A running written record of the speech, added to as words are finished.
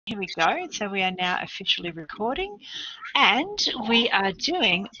here we go. So we are now officially recording, and we are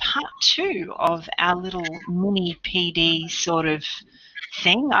doing part 2 of our little mini PD sort of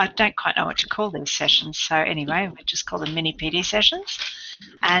thing. I don't quite know what to call these sessions, so anyway, we just call them mini PD sessions.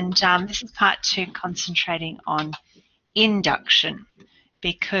 And this is part 2, concentrating on induction,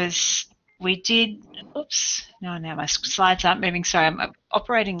 because we did, oops, no, now my slides aren't moving. Sorry, I'm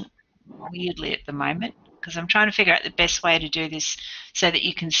operating weirdly at the moment because I'm trying to figure out the best way to do this so that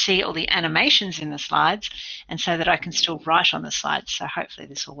you can see all the animations in the slides and so that I can still write on the slides. So hopefully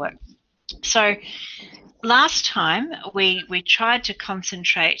this will work. So last time we tried to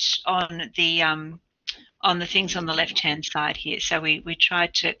concentrate on the things on the left-hand side here. So we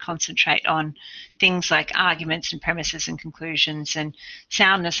tried to concentrate on things like arguments and premises and conclusions and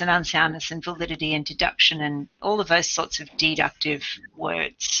soundness and unsoundness and validity and deduction and all of those sorts of deductive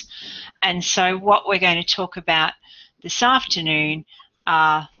words. And so what we're going to talk about this afternoon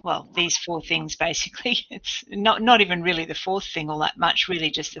are, well, these 4 things basically. It's not even really the 4th thing all that much,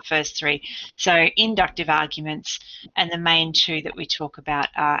 really just the first 3. So inductive arguments, and the main 2 that we talk about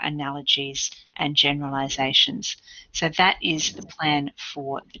are analogies and generalizations. So that is the plan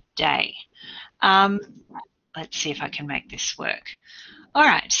for the day. Let's see if I can make this work. All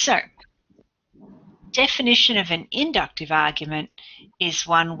right, so definition of an inductive argument is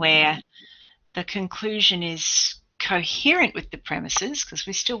one where the conclusion is coherent with the premises, because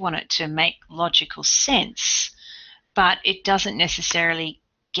we still want it to make logical sense, but it doesn't necessarily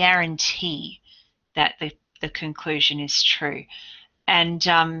guarantee that the conclusion is true. And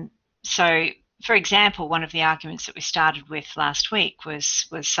so, for example, one of the arguments that we started with last week was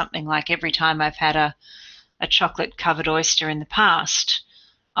something like, every time I've had a chocolate-covered oyster in the past,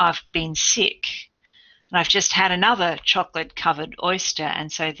 I've been sick. And I've just had another chocolate-covered oyster,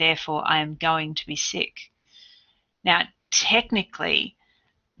 and so therefore I am going to be sick. Now, technically,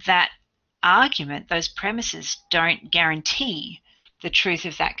 that argument, those premises, don't guarantee the truth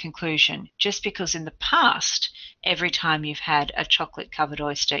of that conclusion. Just because in the past, every time you've had a chocolate-covered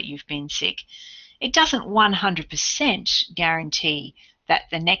oyster, you've been sick, it doesn't 100% guarantee that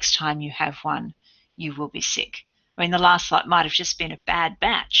the next time you have one, you will be sick. I mean, the last lot might have just been a bad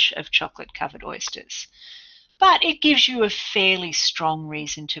batch of chocolate-covered oysters. But it gives you a fairly strong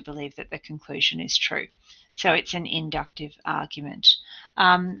reason to believe that the conclusion is true. So it's an inductive argument.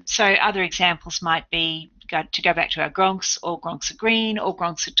 So other examples might be, to go back to our gronks, all gronks are green, all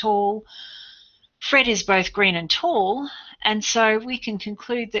gronks are tall. Fred is both green and tall, and so we can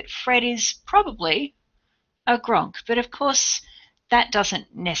conclude that Fred is probably a gronk. But of course, that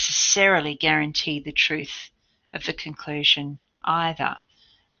doesn't necessarily guarantee the truth of the conclusion either.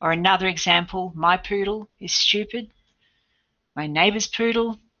 Or another example, my poodle is stupid, my neighbour's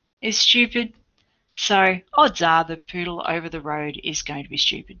poodle is stupid, so odds are the poodle over the road is going to be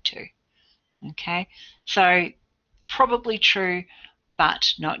stupid too. Okay, so probably true,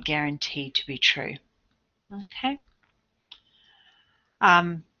 but not guaranteed to be true. Okay.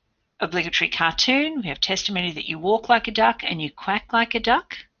 Obligatory cartoon, we have testimony that you walk like a duck and you quack like a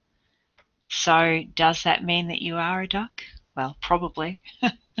duck. So does that mean that you are a duck? Well, probably.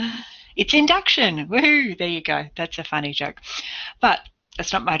 It's induction. Woohoo! There you go. That's a funny joke. But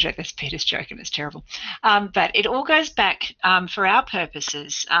that's not my joke. That's Peter's joke, and it's terrible. But it all goes back, for our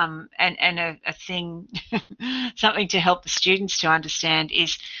purposes, and a thing, something to help the students to understand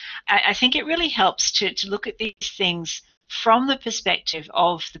is, I think it really helps to look at these things from the perspective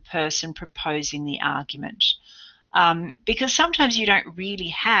of the person proposing the argument. Because sometimes you don't really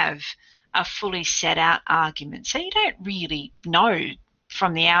have a fully set out argument. So you don't really know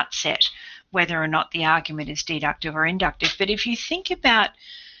from the outset whether or not the argument is deductive or inductive. But if you think about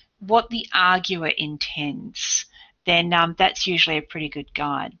what the arguer intends, then that's usually a pretty good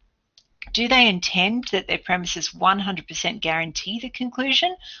guide. Do they intend that their premises 100% guarantee the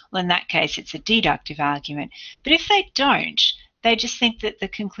conclusion? Well, in that case, it's a deductive argument. But if they don't, they just think that the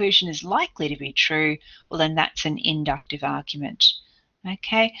conclusion is likely to be true, well, then that's an inductive argument.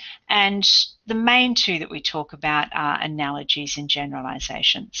 Okay, and the main 2 that we talk about are analogies and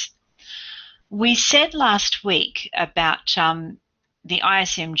generalizations. We said last week about the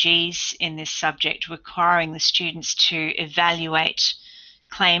ISMGs in this subject requiring the students to evaluate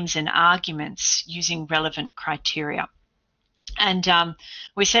claims and arguments using relevant criteria. And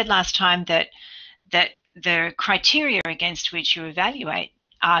we said last time that the criteria against which you evaluate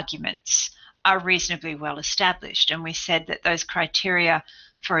arguments are reasonably well established. And we said that those criteria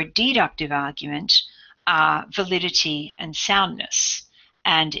for a deductive argument are validity and soundness.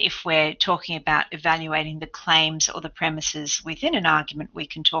 And if we're talking about evaluating the claims or the premises within an argument, we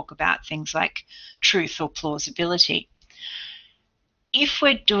can talk about things like truth or plausibility. If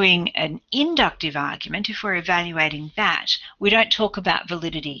we're doing an inductive argument, if we're evaluating that, we don't talk about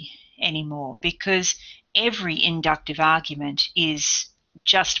validity anymore, because every inductive argument is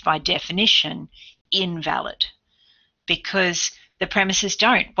just by definition invalid, because the premises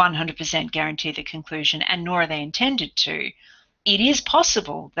don't 100% guarantee the conclusion, and nor are they intended to. It is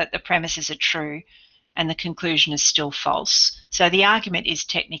possible that the premises are true and the conclusion is still false. So the argument is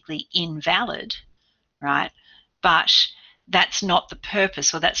technically invalid, right? But that's not the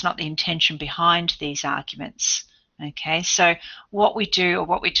purpose, or that's not the intention behind these arguments. Okay, so what we do, or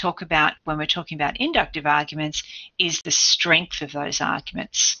what we talk about when we're talking about inductive arguments, is the strength of those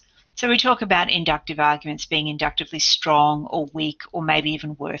arguments. So we talk about inductive arguments being inductively strong or weak or maybe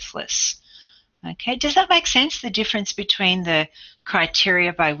even worthless. Okay, does that make sense, the difference between the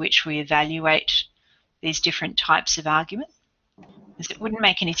criteria by which we evaluate these different types of argument? Because it wouldn't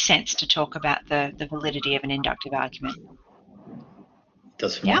make any sense to talk about the validity of an inductive argument.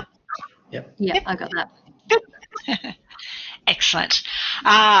 That's fine. Yeah, Yep. I got that. Good. Excellent.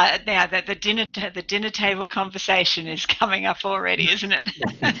 Now the dinner table conversation is coming up already, isn't it?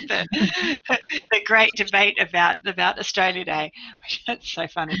 the great debate about Australia Day. It's so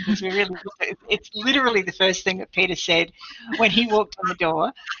funny, because it's literally the first thing that Peter said when he walked in the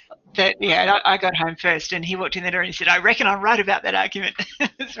door. That I got home first, and he walked in the door and he said, "I reckon I'm right about that argument."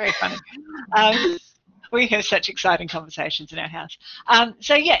 It's very funny. We have such exciting conversations in our house.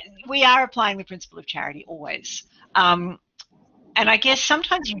 So yeah, we are applying the principle of charity always. And I guess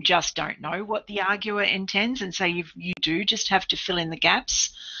sometimes you just don't know what the arguer intends, and so you do just have to fill in the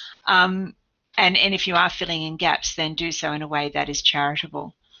gaps. And if you are filling in gaps, then do so in a way that is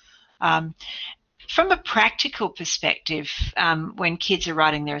charitable. From a practical perspective, when kids are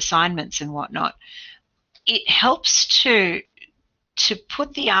writing their assignments and whatnot, it helps to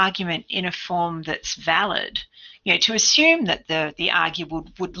put the argument in a form that's valid. To assume that the arguer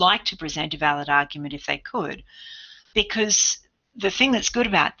would like to present a valid argument if they could, because the thing that's good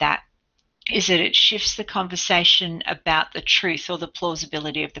about that is that it shifts the conversation about the truth or the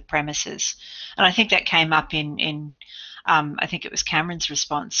plausibility of the premises. And I think that came up in I think it was Cameron's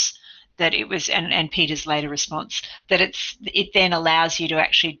response, that it was, and Peter's later response, that it then allows you to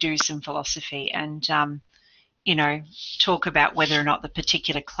actually do some philosophy and talk about whether or not the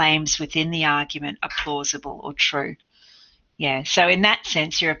particular claims within the argument are plausible or true. Yeah, so in that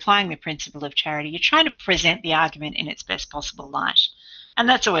sense, you're applying the principle of charity. You're trying to present the argument in its best possible light, and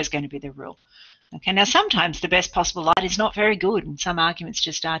that's always going to be the rule. Okay, now sometimes the best possible light is not very good, and some arguments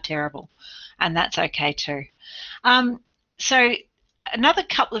just are terrible, and that's okay too. So another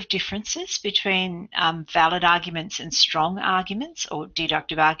couple of differences between valid arguments and strong arguments, or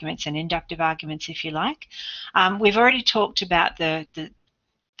deductive arguments and inductive arguments, if you like. We've already talked about the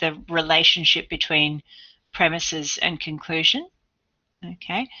relationship between premises and conclusion.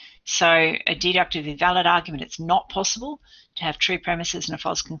 Okay, so a deductive invalid argument, it's not possible to have true premises and a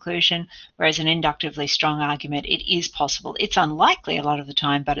false conclusion, whereas an inductively strong argument, it is possible. It's unlikely a lot of the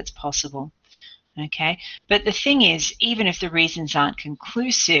time, but it's possible. Okay, but the thing is, even if the reasons aren't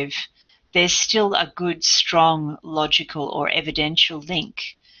conclusive, there's still a good, strong, logical or evidential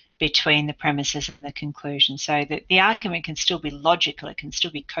link between the premises and the conclusion, so that the argument can still be logical, it can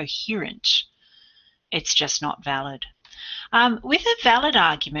still be coherent. It's just not valid. With a valid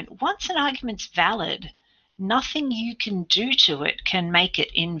argument, once an argument's valid, nothing you can do to it can make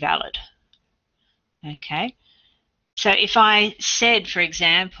it invalid. Okay, so if I said, for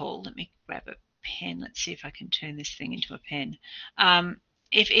example, let me grab a pen, let's see if I can turn this thing into a pen.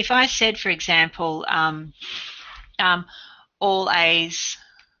 If I said, for example, all A's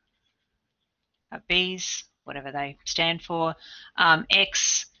are B's, whatever they stand for,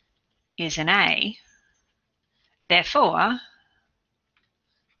 X is an A, therefore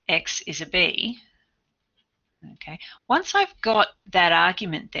X is a B. Okay, once I've got that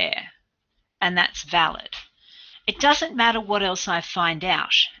argument there and that's valid, it doesn't matter what else I find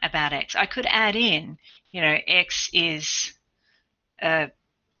out about X. I could add in, X is a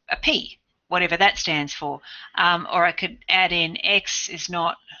P, whatever that stands for, or I could add in X is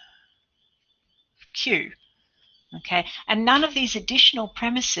not Q. Okay, and none of these additional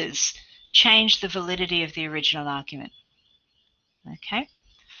premises change the validity of the original argument. Okay,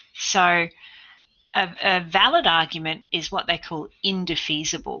 so a valid argument is what they call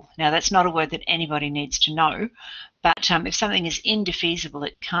indefeasible. Now, that's not a word that anybody needs to know, but if something is indefeasible,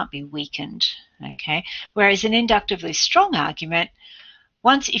 it can't be weakened. Okay, whereas an inductively strong argument,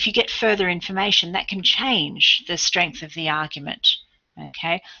 if you get further information, that can change the strength of the argument.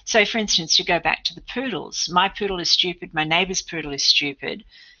 Okay, so for instance, to go back to the poodles, my poodle is stupid, my neighbour's poodle is stupid,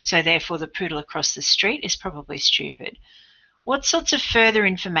 so therefore the poodle across the street is probably stupid. What sorts of further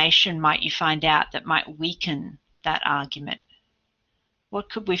information might you find out that might weaken that argument? What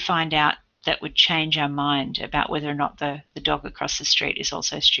could we find out that would change our mind about whether or not the dog across the street is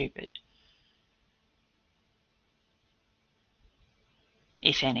also stupid?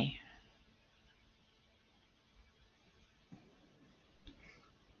 If any.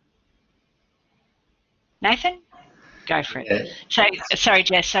 Nathan? Go for it. Yeah. So, sorry,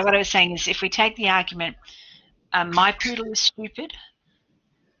 Jess. So what I was saying is if we take the argument, my poodle is stupid,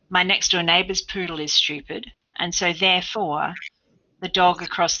 my next door neighbour's poodle is stupid, and so therefore the dog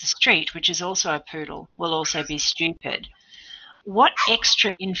across the street, which is also a poodle, will also be stupid. What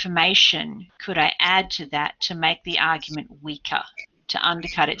extra information could I add to that to make the argument weaker, to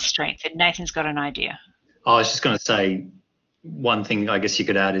undercut its strength? And Nathan's got an idea. I was just going to say, one thing I guess you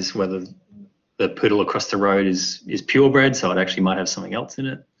could add is whether the poodle across the road is purebred, so it actually might have something else in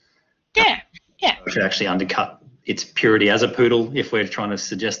it. Yeah. So it could actually undercut its purity as a poodle if we're trying to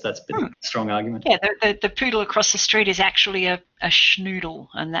suggest that's a strong argument. Yeah, the poodle across the street is actually a schnoodle,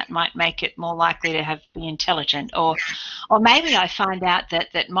 and that might make it more likely to be intelligent. Or maybe I find out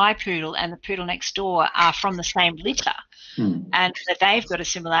that my poodle and the poodle next door are from the same litter, and that they've got a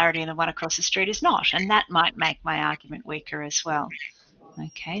similarity and the one across the street is not, and that might make my argument weaker as well.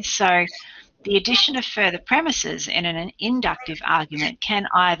 Okay, so the addition of further premises in an inductive argument can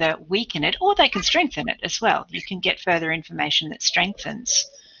either weaken it or they can strengthen it as well. You can get further information that strengthens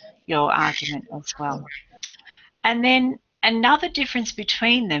your argument as well. And then another difference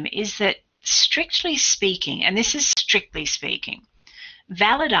between them is that strictly speaking, and this is strictly speaking,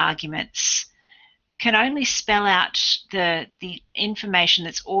 valid arguments can only spell out the information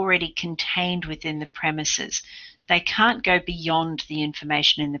that's already contained within the premises. They can't go beyond the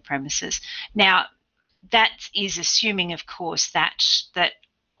information in the premises. Now, that is assuming, of course, that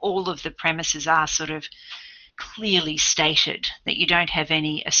all of the premises are sort of clearly stated, that you don't have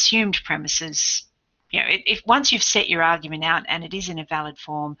any assumed premises. You know, if once you've set your argument out and it is in a valid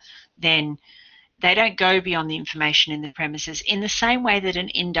form, then they don't go beyond the information in the premises in the same way that an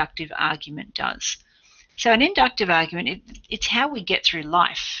inductive argument does. So an inductive argument, it's how we get through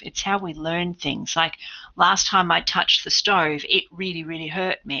life. It's how we learn things. Like last time I touched the stove, it really, really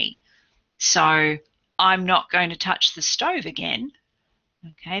hurt me. So I'm not going to touch the stove again,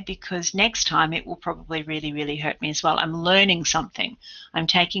 okay, because next time it will probably really, really hurt me as well. I'm learning something. I'm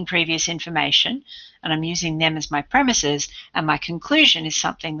taking previous information and I'm using them as my premises, and my conclusion is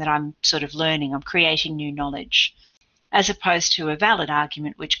something that I'm sort of learning. I'm creating new knowledge, as opposed to a valid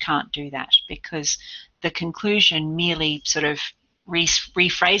argument which can't do that, because the conclusion merely sort of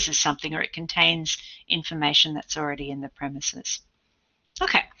rephrases something, or it contains information that's already in the premises.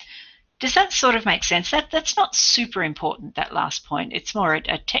 Okay, does that sort of make sense? That's not super important, that last point. It's more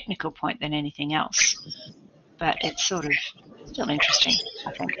a technical point than anything else, but it's sort of still interesting,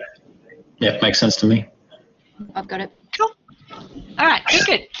 I think. Yeah, makes sense to me. I've got it. Cool. All right,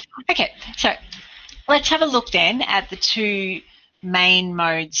 good. Okay, so let's have a look then at the two main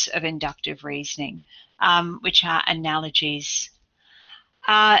modes of inductive reasoning, which are analogies.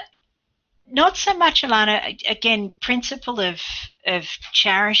 Not so much, Alana, again, principle of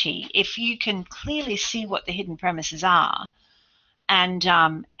charity. If you can clearly see what the hidden premises are and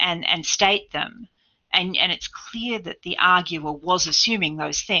state them, and it's clear that the arguer was assuming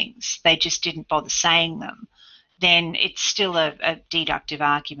those things, they just didn't bother saying them, then it's still a deductive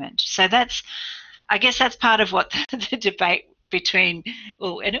argument. So I guess that's part of what the debate between,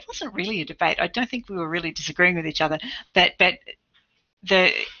 well, and it wasn't really a debate. I don't think we were really disagreeing with each other, but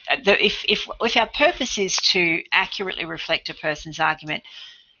if our purpose is to accurately reflect a person's argument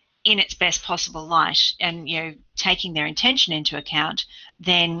in its best possible light, and taking their intention into account,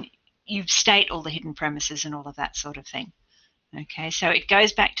 then you state all the hidden premises and all of that sort of thing. Okay, so it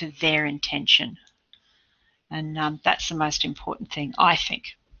goes back to their intention, and that's the most important thing, I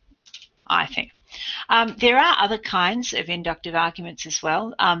think. There are other kinds of inductive arguments as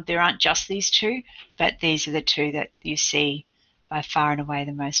well. There aren't just these two, but these are the two that you see by far and away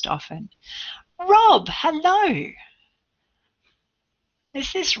the most often. Rob, hello.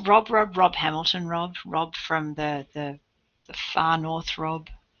 Is this Rob Hamilton, Rob from the far north, Rob?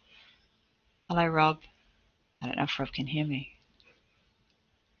 Hello, Rob. I don't know if Rob can hear me.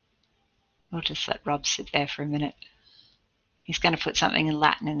 We'll just let Rob sit there for a minute. He's going to put something in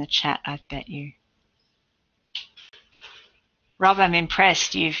Latin in the chat, I bet you. Rob, I'm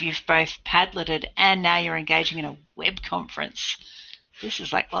impressed. You've both Padleted and now you're engaging in a web conference. This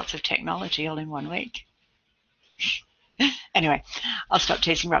is like lots of technology all in 1 week. Anyway, I'll stop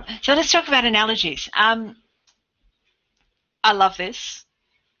teasing Rob. So let's talk about analogies. I love this.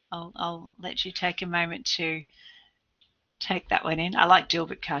 I'll let you take a moment to take that one in. I like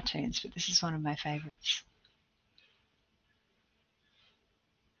Dilbert cartoons, but this is one of my favourites.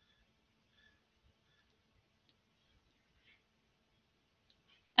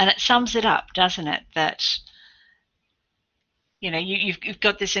 And it sums it up, doesn't it? That, you know, you've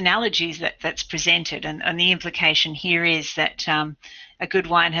got this analogy that's presented, and the implication here is that a good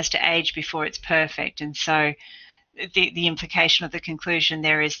wine has to age before it's perfect. And so the implication of the conclusion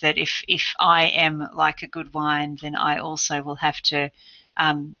there is that if I am like a good wine, then I also will have to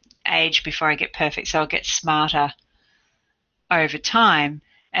age before I get perfect. So I'll get smarter over time.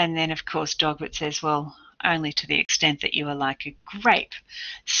 And then, of course, Dogbert says, well, only to the extent that you are like a grape.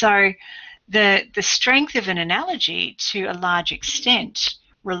 So the strength of an analogy, to a large extent,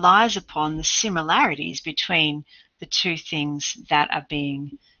 relies upon the similarities between the two things that are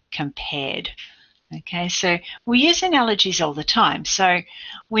being compared. Okay, so we use analogies all the time. So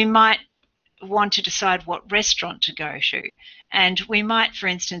we might want to decide what restaurant to go to, and we might, for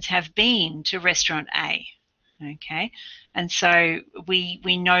instance, have been to restaurant A. Okay, and so we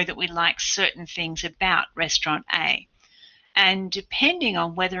know that we like certain things about restaurant A, and depending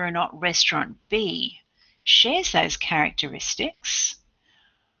on whether or not restaurant B shares those characteristics,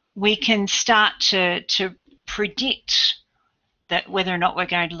 we can start to predict that whether or not we're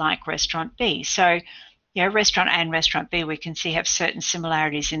going to like restaurant B. So, you know, restaurant A and restaurant B, we can see have certain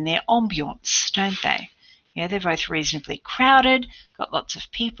similarities in their ambience, don't they? Yeah, they're both reasonably crowded, got lots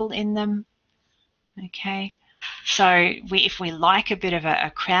of people in them. Okay, so if we like a bit of a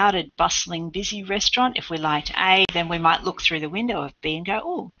crowded, bustling, busy restaurant, if we liked A, then we might look through the window of B and go,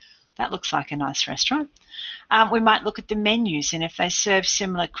 oh, that looks like a nice restaurant. We might look at the menus, and if they serve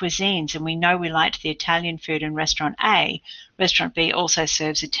similar cuisines and we know we liked the Italian food in restaurant A, restaurant B also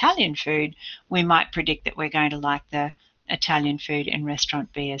serves Italian food, we might predict that we're going to like the Italian food in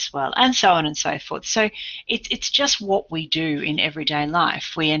restaurant B as well, and so on and so forth. So it's just what we do in everyday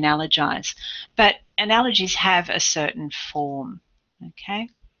life. We analogize, but analogies have a certain form. Okay,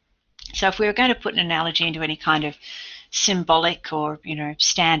 so if we were going to put an analogy into any kind of symbolic or, you know,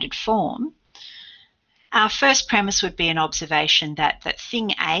 standard form, our first premise would be an observation that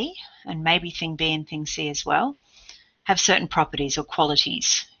thing A, and maybe thing B and thing C as well, have certain properties or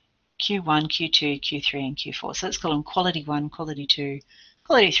qualities. Q1, Q2, Q3, and Q4. So let's call them quality 1, quality 2,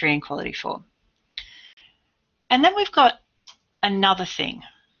 quality 3, and quality 4. And then we've got another thing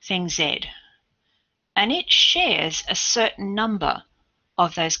Z, and it shares a certain number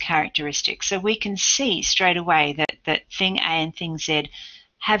of those characteristics. So we can see straight away that thing A and thing Z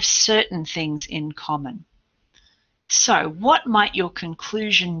have certain things in common. So what might your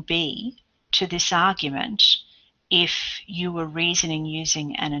conclusion be to this argument if you were reasoning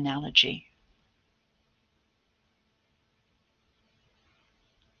using an analogy?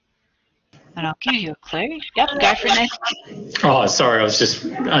 And I'll give you a clue. Yep, go for it, Nathan. Oh, sorry, I was just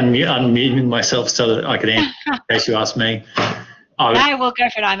unmuting myself so that I could answer in case you asked me. No, we'll go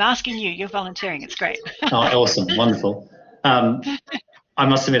for it. I'm asking you. You're volunteering. It's great. Oh, awesome. Wonderful. I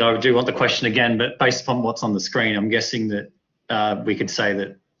must admit, I do want the question again, but based upon what's on the screen, I'm guessing that we could say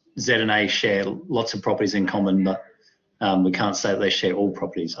that Z and A share lots of properties in common, but we can't say that they share all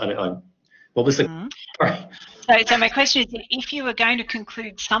properties. What was the... So my question is, if you were going to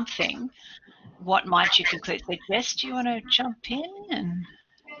conclude something, what might you conclude? So Jess, do you want to jump in?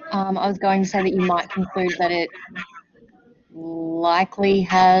 I was going to say that you might conclude that it likely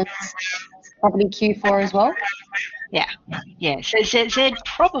has property Q4 as well. Yeah. So Z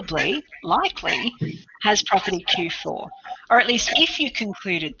probably, likely, has property Q4. Or at least if you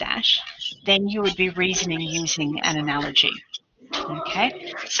concluded that, then you would be reasoning using an analogy.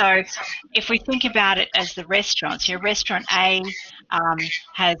 Okay, so if we think about it as the restaurants, your restaurant A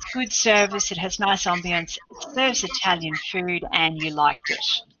has good service, it has nice ambience, it serves Italian food, and you liked it.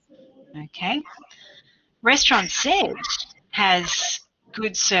 Okay, restaurant Z has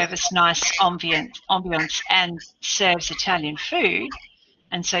good service, nice ambience, and serves Italian food,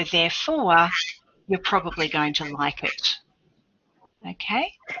 and so therefore you're probably going to like it.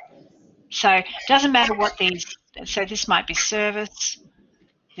 Okay, so it doesn't matter what these. So this might be service.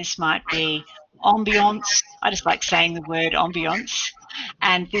 This might be ambiance. I just like saying the word ambiance.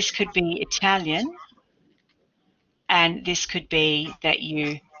 And this could be Italian. And this could be that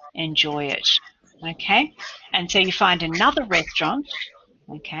you enjoy it. Okay? And so you find another restaurant,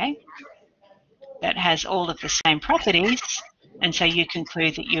 okay, that has all of the same properties. And so you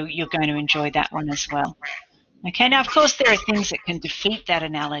conclude that you're going to enjoy that one as well. Okay, now of course there are things that can defeat that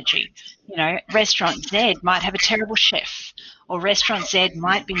analogy. You know, restaurant Z might have a terrible chef, or restaurant Z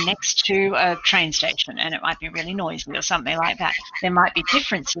might be next to a train station and it might be really noisy or something like that. There might be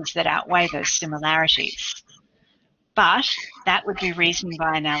differences that outweigh those similarities. But that would be reasoning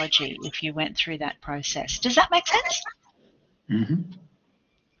by analogy if you went through that process. Does that make sense? Mm-hmm.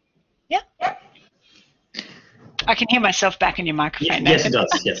 Yeah. I can hear myself back in your microphone. Yes, it does.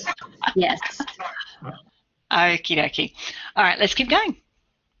 Yes. Yes. Okie dokie. All right, let's keep going.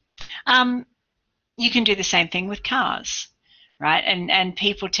 You can do the same thing with cars, right? And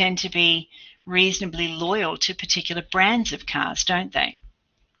people tend to be reasonably loyal to particular brands of cars, don't they?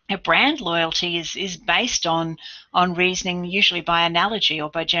 A brand loyalty is based on reasoning, usually by analogy or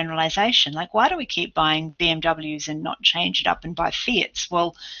by generalization. Like, why do we keep buying BMWs and not change it up and buy Fiats?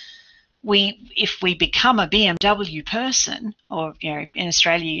 Well, if we become a BMW person, or in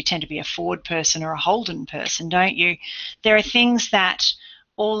Australia you tend to be a Ford person or a Holden person, don't you? There are things that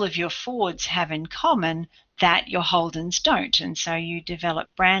all of your Fords have in common that your Holdens don't, and so you develop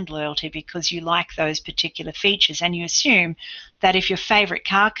brand loyalty because you like those particular features, and you assume that if your favorite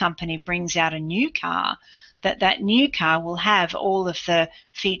car company brings out a new car, that new car will have all of the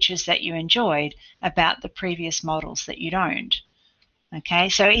features that you enjoyed about the previous models that you'd owned. Okay,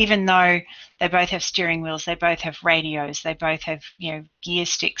 so even though they both have steering wheels, they both have radios, they both have gear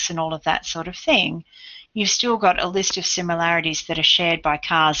sticks and all of that sort of thing, you've still got a list of similarities that are shared by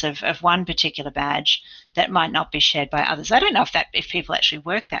cars of one particular badge that might not be shared by others. I don't know if people actually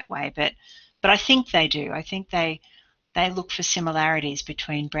work that way, but I think they do. I think they look for similarities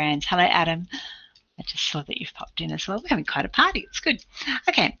between brands. Hello, Adam. I just saw that you've popped in as well. We're having quite a party. It's good.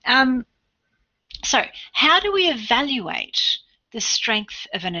 Okay. So how do we evaluate the strength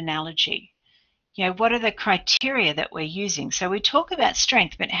of an analogy? What are the criteria that we're using? So we talk about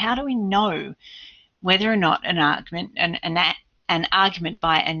strength, but how do we know whether or not an argument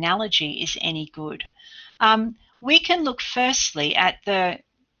by analogy is any good? We can look firstly at the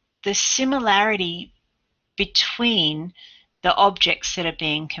similarity between the objects that are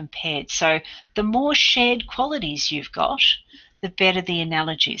being compared. So the more shared qualities you've got, the better the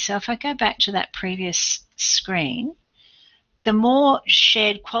analogy. So if I go back to that previous screen, the more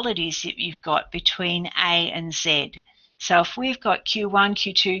shared qualities that you've got between A and Z. So if we've got Q1,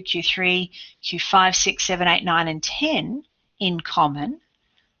 Q2, Q3, Q5, 6, 7, 8, 9, and 10 in common,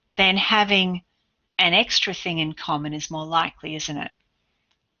 then having an extra thing in common is more likely, isn't it?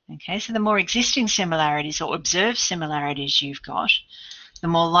 Okay, so the more existing similarities or observed similarities you've got, the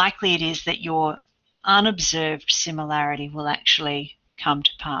more likely it is that your unobserved similarity will actually come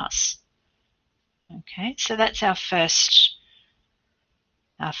to pass. Okay, so that's our first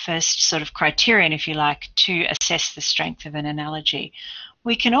sort of criterion, if you like, to assess the strength of an analogy.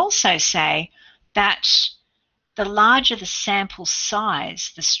 We can also say that the larger the sample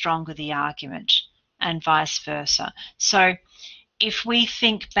size, the stronger the argument, and vice versa. So if we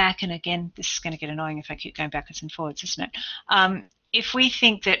think back, and again, this is going to get annoying if I keep going backwards and forwards, isn't it? If we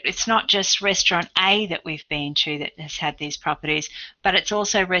think that it's not just restaurant A that we've been to that has had these properties, but it's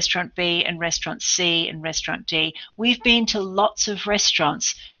also restaurant B and restaurant C and restaurant D, we've been to lots of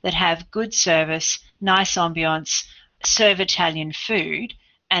restaurants that have good service, nice ambiance, serve Italian food,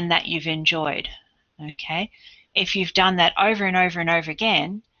 and that you've enjoyed. Okay? If you've done that over and over and over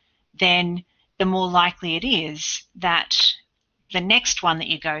again, then the more likely it is that the next one that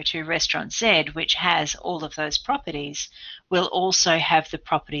you go to, Restaurant Z, which has all of those properties, will also have the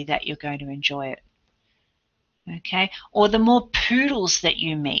property that you're going to enjoy it. Okay? Or the more poodles that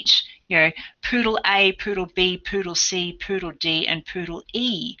you meet, Poodle A, Poodle B, Poodle C, Poodle D, and Poodle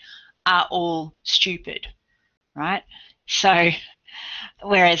E are all stupid, right? So,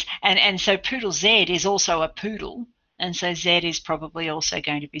 whereas, and so Poodle Z is also a poodle, and so Z is probably also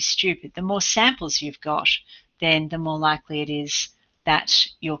going to be stupid. The more samples you've got, then the more likely it is that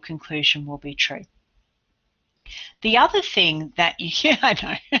your conclusion will be true. The other thing that I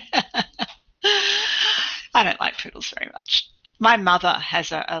know, I don't like poodles very much. My mother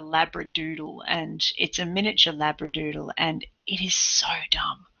has a Labradoodle, and it's a miniature Labradoodle, and it is so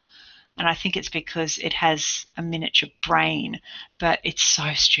dumb. And I think it's because it has a miniature brain, but it's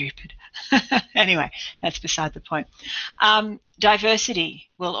so stupid. Anyway, that's beside the point. Diversity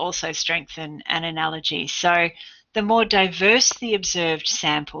will also strengthen an analogy. So the more diverse the observed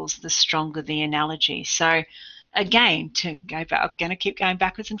samples, the stronger the analogy. So again, to go back, I'm going to keep going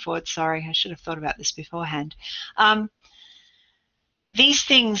backwards and forwards. Sorry, I should have thought about this beforehand. These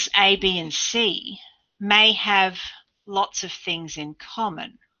things, A, B, and C, may have lots of things in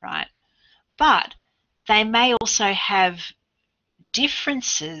common, right? But they may also have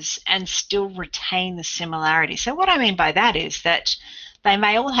differences and still retain the similarity. So what I mean by that is that they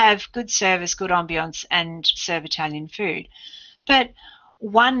may all have good service, good ambiance, and serve Italian food. But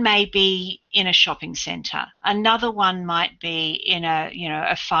one may be in a shopping centre. Another one might be in a,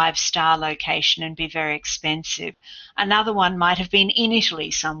 a 5-star location and be very expensive. Another one might have been in Italy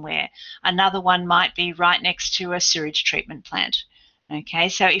somewhere. Another one might be right next to a sewage treatment plant. Okay,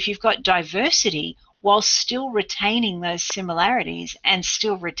 so if you've got diversity while still retaining those similarities and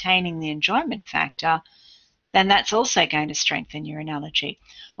still retaining the enjoyment factor, then that's also going to strengthen your analogy.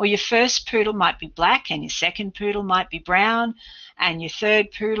 Or your first poodle might be black and your second poodle might be brown and your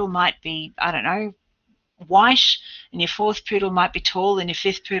third poodle might be, I don't know, white, and your fourth poodle might be tall and your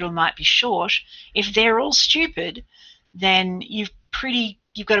fifth poodle might be short. If they're all stupid, then you've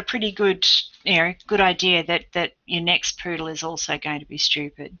got a pretty good, good idea that your next poodle is also going to be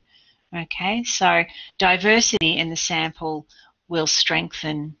stupid. Okay, so diversity in the sample will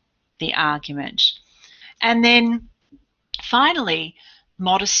strengthen the argument. And then finally,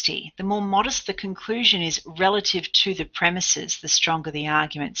 modesty. The more modest the conclusion is relative to the premises, the stronger the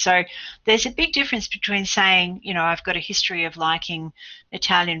argument. So there's a big difference between saying, I've got a history of liking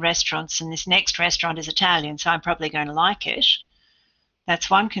Italian restaurants and this next restaurant is Italian, so I'm probably going to like it. That's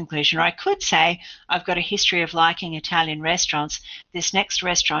one conclusion. Or I could say, I've got a history of liking Italian restaurants. This next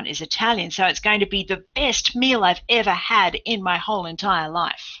restaurant is Italian, so it's going to be the best meal I've ever had in my whole entire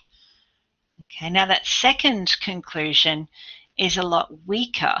life. Okay, now that second conclusion is a lot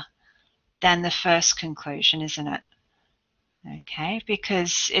weaker than the first conclusion, isn't it? Okay,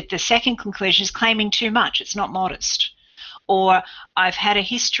 because the second conclusion is claiming too much. It's not modest. Or I've had a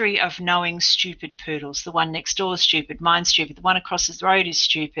history of knowing stupid poodles. The one next door is stupid, mine's stupid, the one across the road is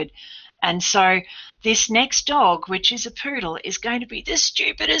stupid. And so this next dog, which is a poodle, is going to be the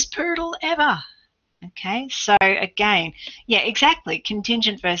stupidest poodle ever. Okay, so again, yeah, exactly.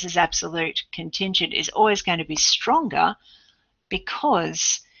 Contingent versus absolute. Contingent is always going to be stronger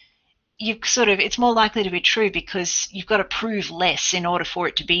because it's more likely to be true because you've got to prove less in order for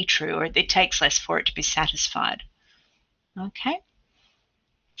it to be true, or it takes less for it to be satisfied. Okay,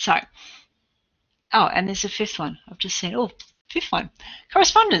 so, and there's a fifth one. I've just seen, fifth one.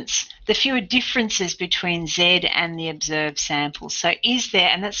 Correspondence. The fewer differences between Z and the observed sample. So is there,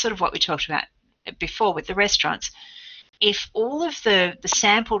 and that's sort of what we talked about before with the restaurants, if all of the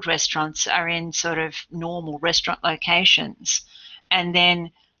sampled restaurants are in sort of normal restaurant locations and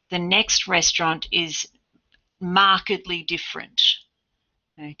then the next restaurant is markedly different,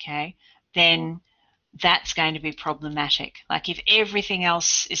 okay, then that's going to be problematic. Like if everything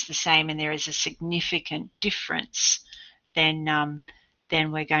else is the same and there is a significant difference, then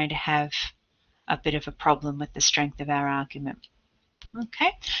we're going to have a bit of a problem with the strength of our argument.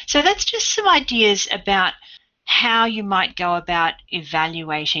 Okay, so that's just some ideas about how you might go about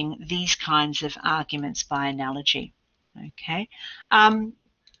evaluating these kinds of arguments by analogy. Okay,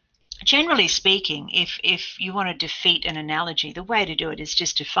 generally speaking, if you want to defeat an analogy, the way to do it is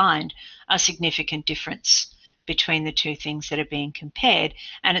just to find a significant difference between the two things that are being compared,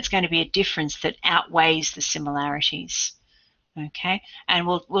 and it's going to be a difference that outweighs the similarities. Okay, and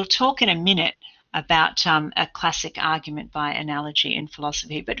we'll talk in a minute about a classic argument by analogy in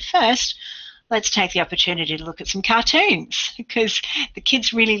philosophy. But first, let's take the opportunity to look at some cartoons because the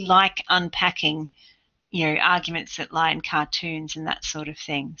kids really like unpacking, arguments that lie in cartoons and that sort of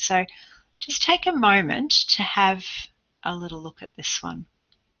thing. So just take a moment to have a little look at this one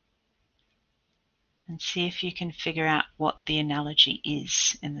and see if you can figure out what the analogy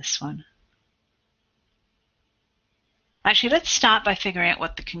is in this one. Actually, let's start by figuring out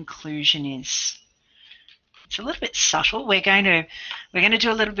what the conclusion is. It's a little bit subtle. We're going to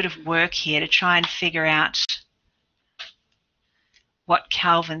do a little bit of work here to try and figure out what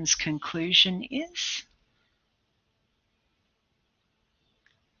Calvin's conclusion is,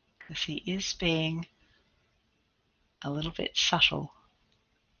 because he is being a little bit subtle.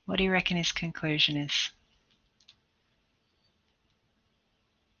 What do you reckon his conclusion is?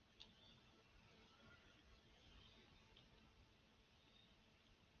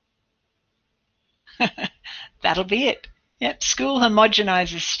 That'll be it. Yep, school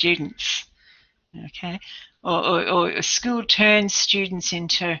homogenizes students. Okay, or school turns students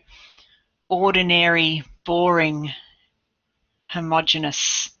into ordinary, boring,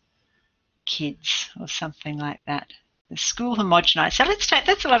 homogenous kids, or something like that. The school homogenized. So let's take,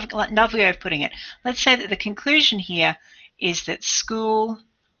 that's another way of putting it. Let's say that the conclusion here is that school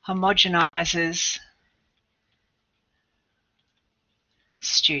homogenizes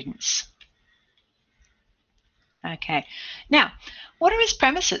students. Okay, now, what are his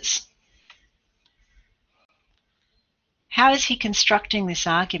premises? How is he constructing this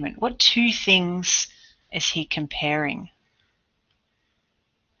argument? What two things is he comparing?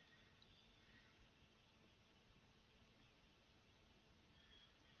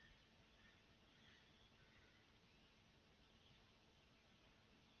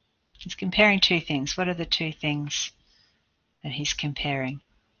 He's comparing two things. What are the two things that he's comparing?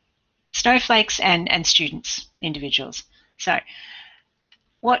 Snowflakes and students, individuals. So,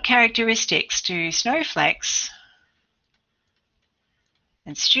 what characteristics do snowflakes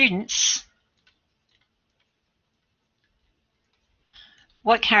and students,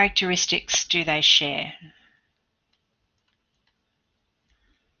 what characteristics do they share?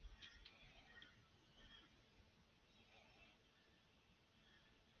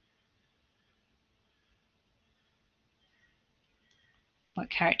 What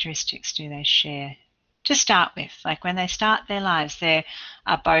characteristics do they share? To start with, like when they start their lives, they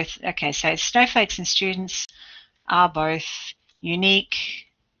are both, okay, so snowflakes and students are both unique,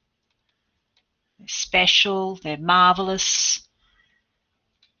 special, they're marvelous.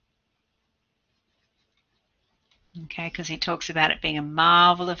 Okay, because he talks about it being a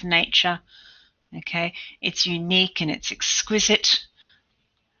marvel of nature. Okay, it's unique and it's exquisite.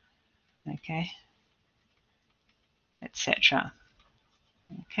 Okay, etc.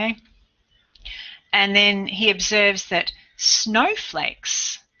 Okay, and then he observes that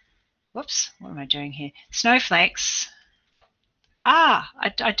snowflakes, whoops, what am I doing here? Snowflakes,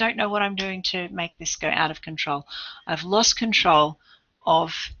 I don't know what I'm doing to make this go out of control. I've lost control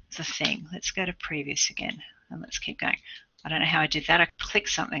of the thing. Let's go to previous again and let's keep going. I don't know how I did that. I clicked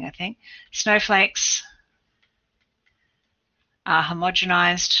something, I think. Snowflakes are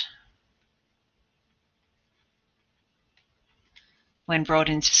homogenized when brought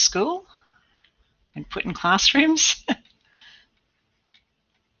into school and put in classrooms.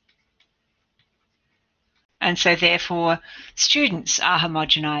 And so therefore students are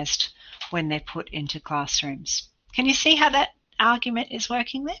homogenized when they're put into classrooms. Can you see how that argument is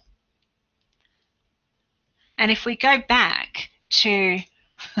working there? And if we go back to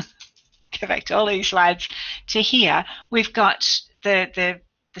all these slides to here, we've got the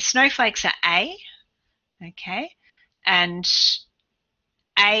snowflakes are A, okay, and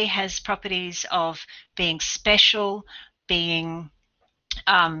A has properties of being special, being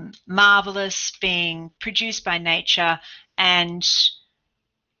marvelous, being produced by nature, and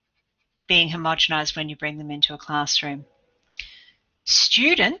being homogenized when you bring them into a classroom.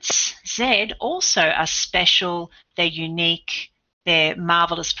 Students, Z, also are special, they're unique, they're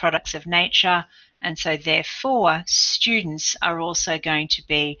marvelous products of nature, and so therefore students are also going to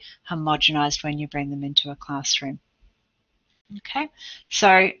be homogenized when you bring them into a classroom. Okay,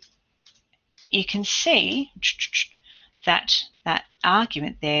 so you can see that that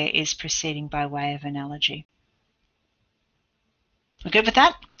argument there is proceeding by way of analogy. We're good with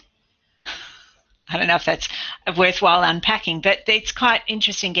that? I don't know if that's worthwhile unpacking, but it's quite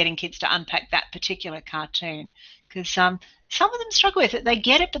interesting getting kids to unpack that particular cartoon because some of them struggle with it. They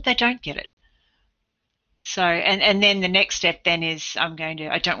get it, but they don't get it. So, and then the next step then is I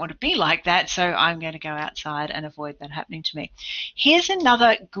don't want to be like that, so I'm going to go outside and avoid that happening to me. Here's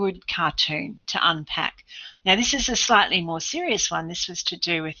another good cartoon to unpack. Now, this is a slightly more serious one. This was to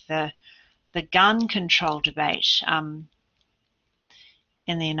do with the gun control debate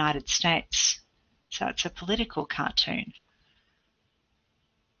in the United States. So it's a political cartoon.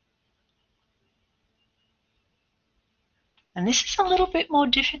 And this is a little bit more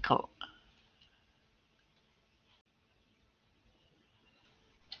difficult.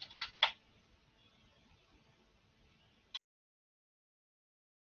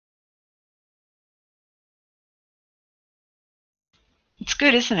 It's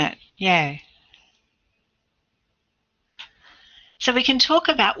good, isn't it? Yeah. So we can talk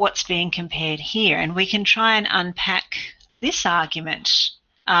about what's being compared here, and we can try and unpack this argument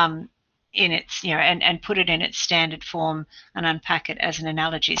in its, and put it in its standard form and unpack it as an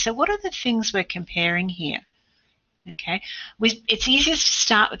analogy. So what are the things we're comparing here? Okay, it's easiest to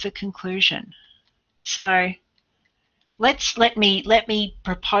start with the conclusion. So let me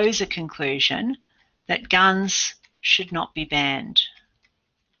propose a conclusion that guns should not be banned.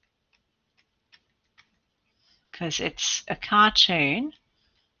 Because it's a cartoon,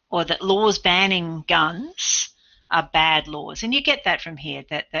 or that laws banning guns are bad laws. And you get that from here,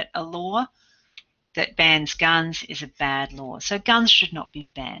 that a law that bans guns is a bad law. So guns should not be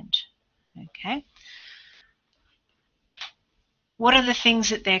banned. Okay. What are the things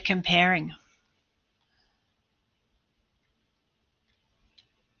that they're comparing?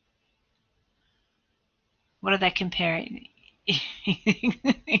 What are they comparing?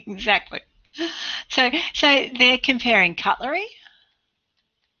 Exactly. So they're comparing cutlery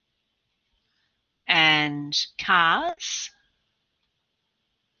and cars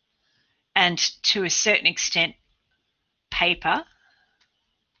and to a certain extent paper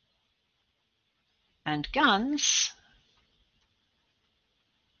and guns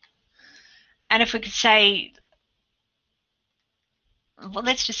And if we could say, well,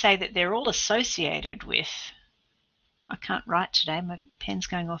 let's just say that they're all associated with, I can't write today, my pen's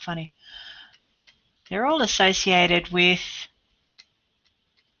going all funny. They're all associated with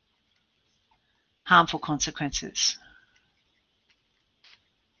harmful consequences.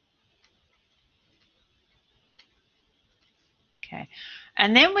 Okay,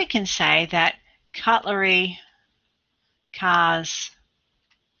 and then we can say that cutlery, cars,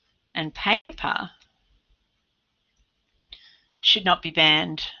 and paper should not be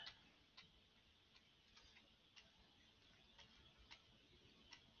banned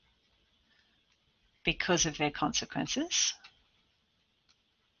because of their consequences.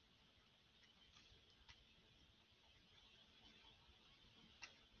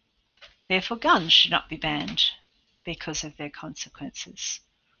 Therefore, guns should not be banned because of their consequences.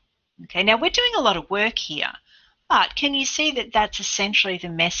 Okay, now we're doing a lot of work here, but can you see that that's essentially the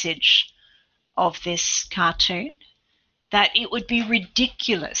message of this cartoon? That it would be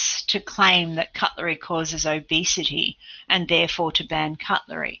ridiculous to claim that cutlery causes obesity and therefore to ban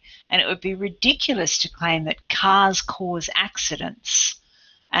cutlery. And it would be ridiculous to claim that cars cause accidents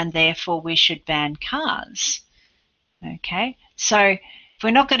and therefore we should ban cars. Okay, so if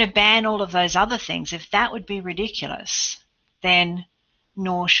we're not going to ban all of those other things, if that would be ridiculous, then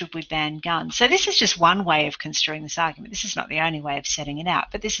nor should we ban guns. So this is just one way of construing this argument. This is not the only way of setting it out,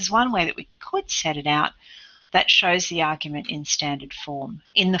 but this is one way that we could set it out that shows the argument in standard form,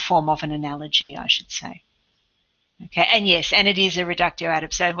 in the form of an analogy, I should say. Okay, and yes, and it is a reductio ad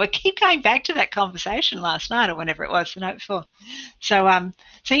absurdum. We keep going back to that conversation last night or whenever it was, the night before. So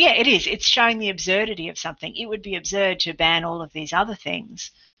yeah, it is. It's showing the absurdity of something. It would be absurd to ban all of these other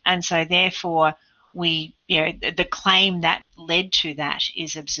things, and so therefore we, the claim that led to that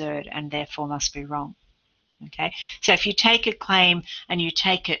is absurd and therefore must be wrong. Okay, so if you take a claim and you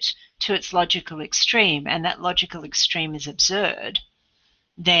take it to its logical extreme, and that logical extreme is absurd,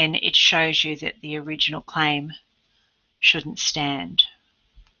 then it shows you that the original claim shouldn't stand.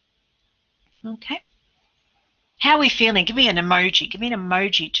 Okay, how are we feeling? Give me an emoji. Give me an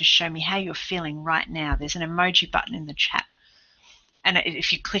emoji to show me how you're feeling right now. There's an emoji button in the chat, and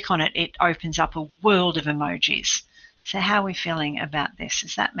if you click on it, it opens up a world of emojis. So how are we feeling about this?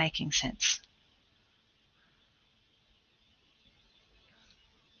 Is that making sense?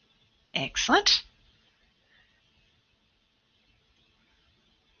 Excellent.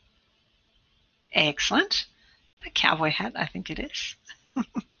 Excellent. A cowboy hat, I think it is.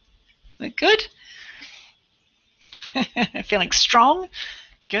 Good. Feeling strong.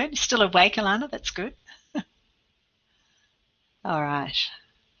 Good. Still awake, Alana. That's good. All right.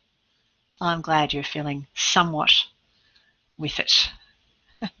 I'm glad you're feeling somewhat with it.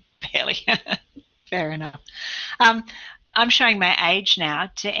 Barely. Fair enough. I'm showing my age now.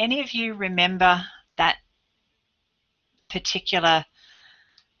 Do any of you remember that particular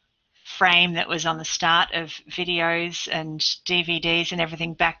frame that was on the start of videos and DVDs and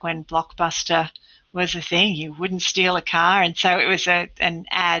everything back when Blockbuster was a thing? You wouldn't steal a car, and so it was an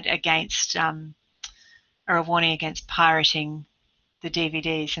ad against, or a warning against pirating the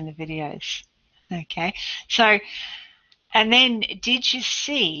DVDs and the videos. Okay, so, and then did you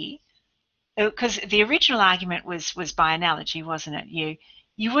see, because the original argument was by analogy, wasn't it?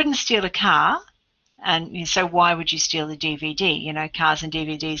 You wouldn't steal a car, and so why would you steal a DVD? Cars and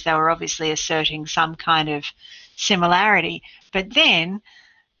DVDs, they were obviously asserting some kind of similarity. But then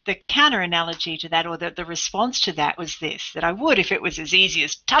the counter analogy to that, or the response to that, was this, that I would if it was as easy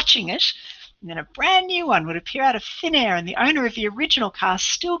as touching it, and then a brand new one would appear out of thin air and the owner of the original car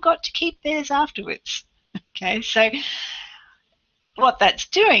still got to keep theirs afterwards. Okay, so what that's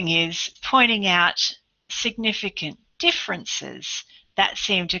doing is pointing out significant differences that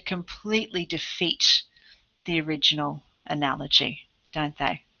seem to completely defeat the original analogy, don't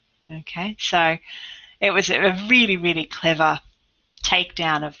they? Okay, so it was a really, really clever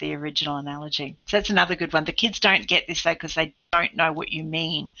takedown of the original analogy. So that's another good one. The kids don't get this though because they don't know what you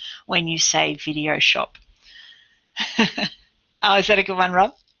mean when you say video shop. Oh, is that a good one,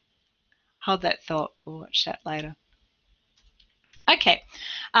 Rob? Hold that thought. We'll watch that later. Okay,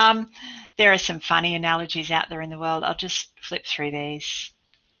 there are some funny analogies out there in the world. I'll just flip through these.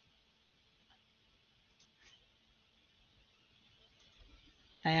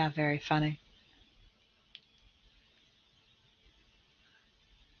 They are very funny.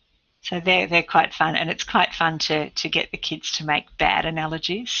 So they're quite fun, and it's quite fun to get the kids to make bad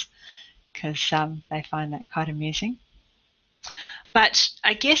analogies because they find that quite amusing. But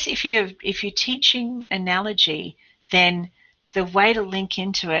I guess if you're teaching analogy, then the way to link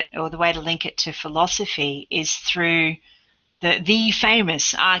into it, or the way to link it to philosophy, is through the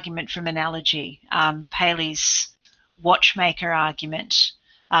famous argument from analogy, Paley's watchmaker argument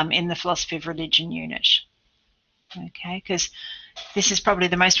in the Philosophy of Religion unit. Okay, because this is probably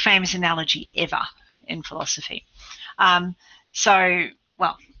the most famous analogy ever in philosophy. So,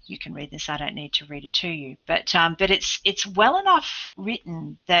 well, you can read this. I don't need to read it to you, but it's well enough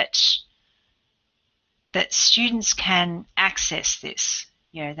written that students can access this.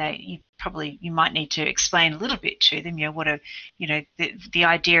 You know, you might need to explain a little bit to them. You know, what the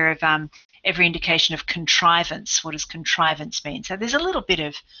idea of every indication of contrivance. What does contrivance mean? So there's a little bit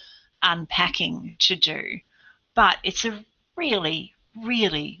of unpacking to do, but it's a really,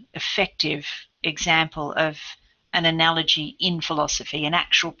 really effective example of an analogy in philosophy, an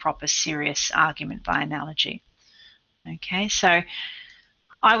actual proper serious argument by analogy. Okay, so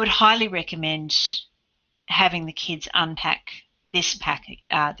I would highly recommend having the kids unpack this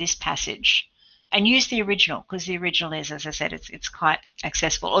passage and use the original, because the original is, as I said, it's quite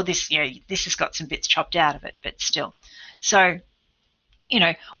accessible. Or this, this has got some bits chopped out of it, but still. So,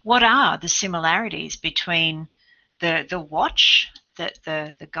 what are the similarities between the watch that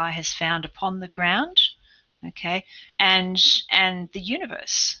the guy has found upon the ground, okay, and the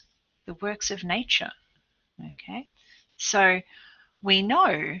universe, the works of nature, okay? So we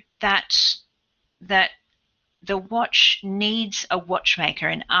know that the watch needs a watchmaker,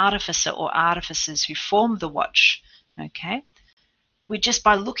 an artificer or artificers who form the watch, okay? Just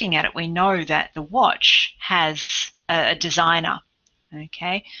by looking at it, we know that the watch has a designer,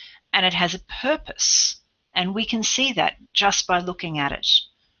 okay? And it has a purpose, and we can see that just by looking at it,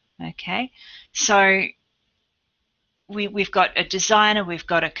 okay? So we've got a designer, we've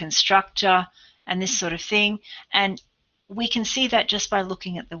got a constructor, and this sort of thing, and we can see that just by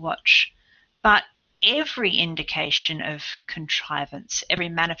looking at the watch. But every indication of contrivance, every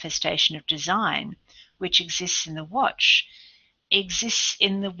manifestation of design which exists in the watch exists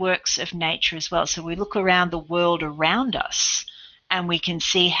in the works of nature as well. So we look around the world around us and we can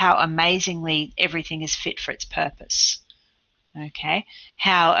see how amazingly everything is fit for its purpose. Okay,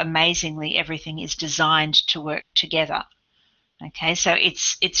 how amazingly everything is designed to work together. Okay, so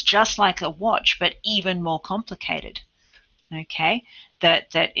it's just like a watch, but even more complicated. Okay, that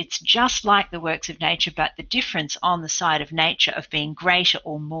it's just like the works of nature, but the difference on the side of nature of being greater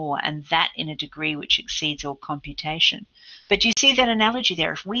or more, and that in a degree which exceeds all computation. But do you see that analogy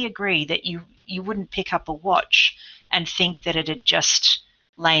there? If we agree that you wouldn't pick up a watch and think that it had just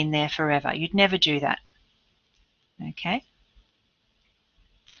lain there forever, you'd never do that. Okay,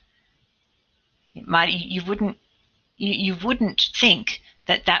 you wouldn't think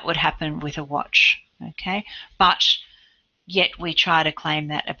that would happen with a watch. Okay, but yet we try to claim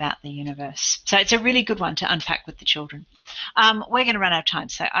that about the universe. So it's a really good one to unpack with the children. We're going to run out of time,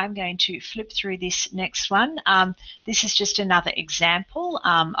 so I'm going to flip through this next one. This is just another example.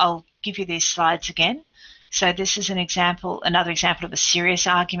 I'll give you these slides again. So this is another example of a serious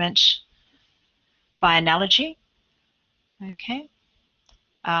argument by analogy. Okay.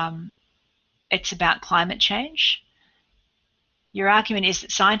 It's about climate change. Your argument is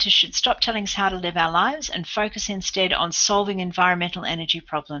that scientists should stop telling us how to live our lives and focus instead on solving environmental energy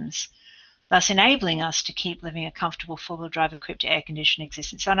problems, thus enabling us to keep living a comfortable four-wheel drive equipped air-conditioned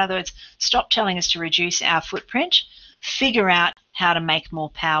existence. So in other words, stop telling us to reduce our footprint, figure out how to make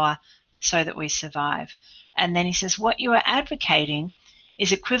more power so that we survive. And then he says, what you are advocating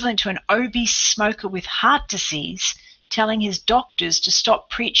is equivalent to an obese smoker with heart disease telling his doctors to stop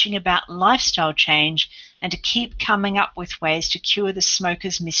preaching about lifestyle change and to keep coming up with ways to cure the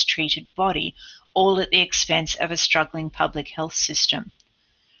smoker's mistreated body, all at the expense of a struggling public health system.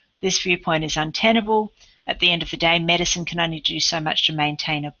 This viewpoint is untenable. At the end of the day, medicine can only do so much to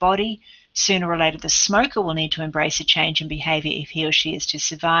maintain a body. Sooner or later, the smoker will need to embrace a change in behavior if he or she is to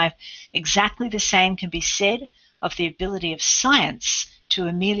survive. Exactly the same can be said of the ability of science to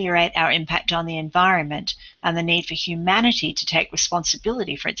ameliorate our impact on the environment and the need for humanity to take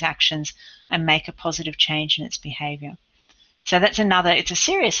responsibility for its actions and make a positive change in its behavior. So that's it's a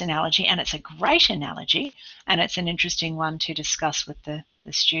serious analogy, and it's a great analogy, and it's an interesting one to discuss with the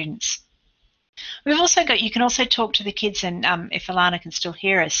students. We've also got, you can also talk to the kids, and if Alana can still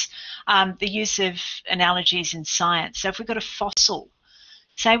hear us, the use of analogies in science. So if we've got a fossil,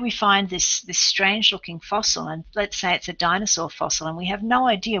 say we find this strange looking fossil, and let's say it's a dinosaur fossil, and we have no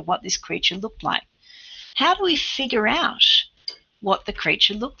idea what this creature looked like. How do we figure out what the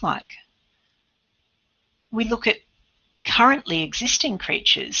creature looked like? We look at currently existing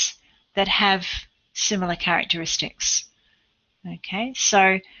creatures that have similar characteristics. Okay,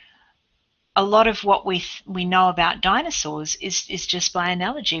 so a lot of what we know about dinosaurs is just by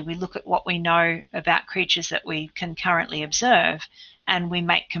analogy. We look at what we know about creatures that we can currently observe, and we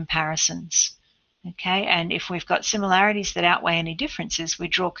make comparisons. Okay, and if we've got similarities that outweigh any differences, we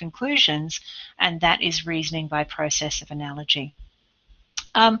draw conclusions, and that is reasoning by process of analogy.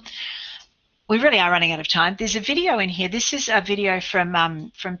 We really are running out of time. There's a video in here. This is a video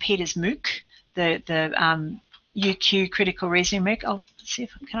from Peter's MOOC, the UQ Critical Reasoning MOOC. I'll see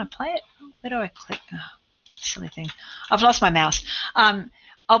if can I play it. Where do I click? Oh, silly thing. I've lost my mouse.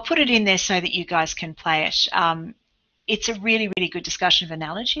 I'll put it in there so that you guys can play it. It's a really, really good discussion of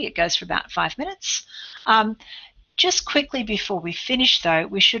analogy. It goes for about 5 minutes. Just quickly before we finish, though,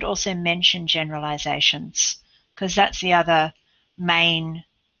 we should also mention generalizations, because that's the other main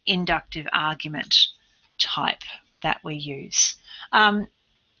inductive argument type that we use. The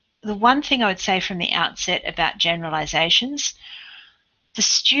one thing I would say from the outset about generalizations, the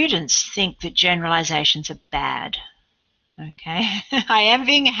students think that generalizations are bad. Okay, I am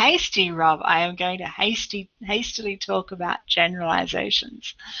being hasty, Rob. I am going to hastily talk about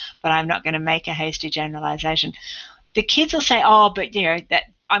generalizations, but I'm not going to make a hasty generalization. The kids will say, "Oh, but you know that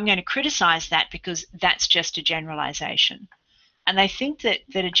I'm going to criticize that because that's just a generalization," and they think that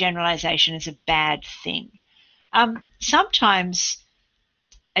a generalization is a bad thing. Sometimes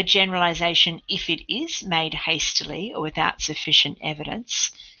a generalization, if it is made hastily or without sufficient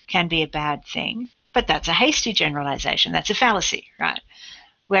evidence, can be a bad thing. But that's a hasty generalization. That's a fallacy, right?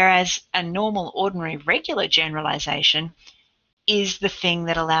 Whereas a normal, ordinary, regular generalization is the thing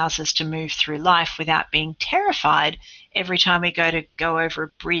that allows us to move through life without being terrified every time we go over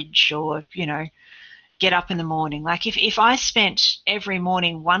a bridge or, you know, get up in the morning. Like if I spent every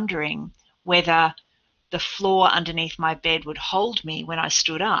morning wondering whether the floor underneath my bed would hold me when I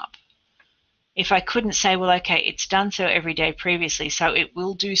stood up, if I couldn't say, well, okay, it's done so every day previously, so it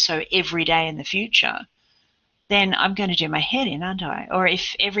will do so every day in the future, then I'm going to do my head in, aren't I? Or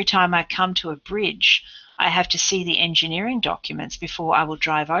if every time I come to a bridge, I have to see the engineering documents before I will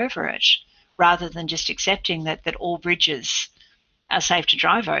drive over it, rather than just accepting that all bridges are safe to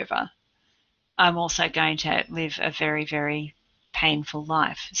drive over, I'm also going to live a very, very painful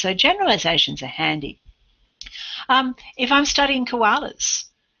life. So generalizations are handy. If I'm studying koalas,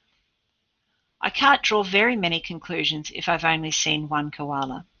 I can't draw very many conclusions if I've only seen one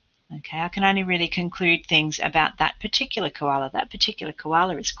koala. Okay, I can only really conclude things about that particular koala. That particular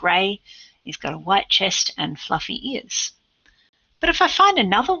koala is grey, he's got a white chest and fluffy ears. But if I find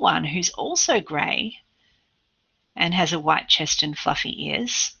another one who's also grey and has a white chest and fluffy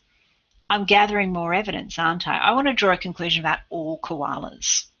ears, I'm gathering more evidence, aren't I? I want to draw a conclusion about all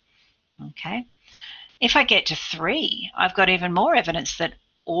koalas. Okay. If I get to 3, I've got even more evidence that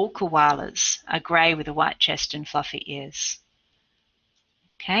all koalas are grey with a white chest and fluffy ears.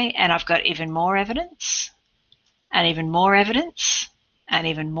 Okay, and I've got even more evidence, and even more evidence, and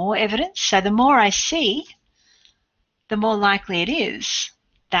even more evidence. So the more I see, the more likely it is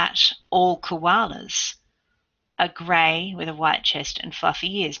that all koalas are grey with a white chest and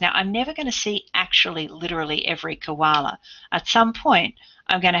fluffy ears. Now, I'm never going to see actually literally every koala. At some point,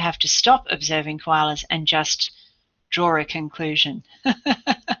 I'm going to have to stop observing koalas and just draw a conclusion.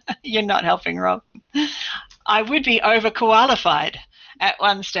 You're not helping, Rob. I would be overqualified at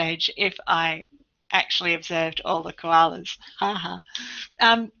one stage if I actually observed all the koalas.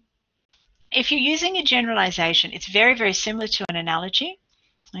 If you're using a generalization, it's very, very similar to an analogy.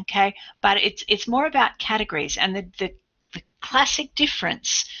 Okay, but it's more about categories, and the classic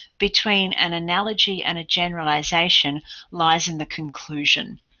difference between an analogy and a generalization lies in the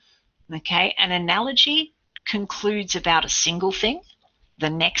conclusion. Okay, an analogy concludes about a single thing, the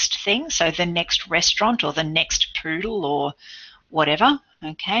next thing, so the next restaurant or the next poodle or whatever.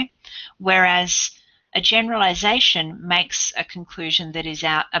 Okay, whereas a generalization makes a conclusion that is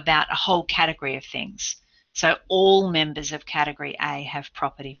out about a whole category of things. So all members of category A have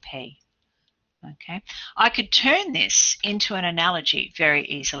property P. Okay, I could turn this into an analogy very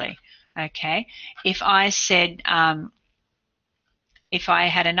easily. Okay, if I said, if I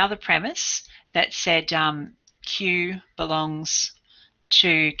had another premise that said Q belongs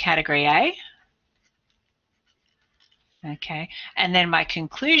to category A, okay, and then my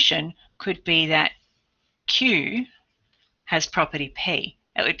conclusion could be that Q has property P.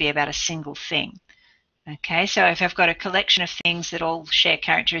 It would be about a single thing. Okay, so if I've got a collection of things that all share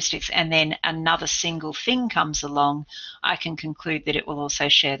characteristics and then another single thing comes along, I can conclude that it will also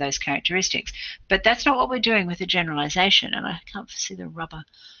share those characteristics. But that's not what we're doing with a generalization, and I can't see the rubber.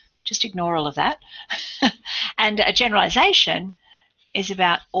 Just ignore all of that. And a generalization is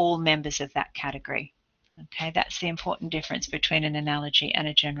about all members of that category. Okay, that's the important difference between an analogy and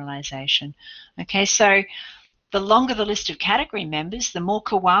a generalization. Okay, so the longer the list of category members, the more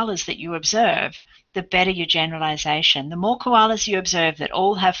koalas that you observe, the better your generalization. The more koalas you observe that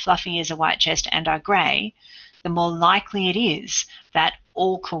all have fluffy ears, a white chest, and are grey, the more likely it is that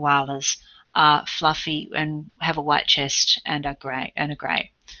all koalas are fluffy and have a white chest and are grey.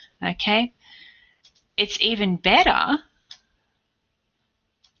 Okay? It's even better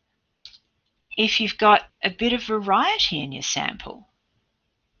if you've got a bit of variety in your sample.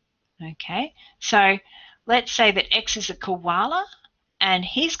 Okay, so let's say that X is a koala and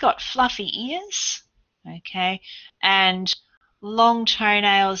he's got fluffy ears, okay, and long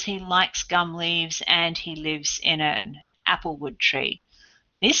toenails, he likes gum leaves, and he lives in an applewood tree.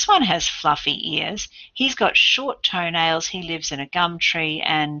 This one has fluffy ears, he's got short toenails, he lives in a gum tree,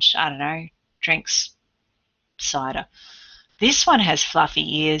 and, I don't know, drinks cider. This one has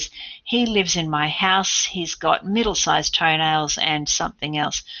fluffy ears. He lives in my house. He's got middle-sized toenails and something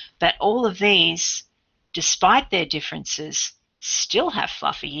else. But all of these, despite their differences, still have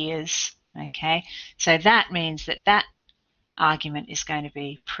fluffy ears. Okay, so that means that that argument is going to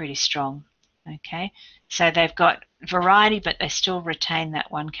be pretty strong. Okay, so they've got variety, but they still retain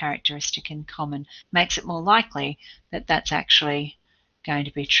that one characteristic in common. Makes it more likely that that's actually going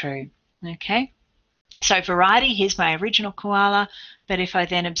to be true. Okay. So variety, here's my original koala, but if I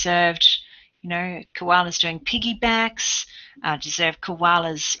then observed, koalas doing piggybacks, I observe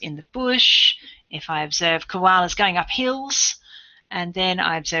koalas in the bush, if I observe koalas going up hills, and then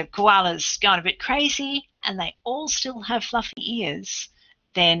I observe koalas going a bit crazy, and they all still have fluffy ears,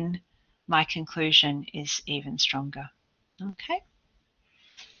 then my conclusion is even stronger. Okay?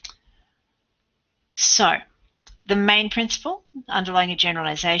 So, the main principle underlying a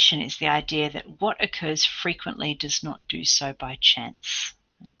generalization is the idea that what occurs frequently does not do so by chance.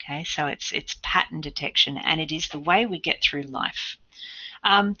 Okay, so it's pattern detection, and it is the way we get through life.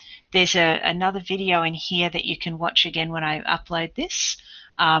 There's another video in here that you can watch again when I upload this,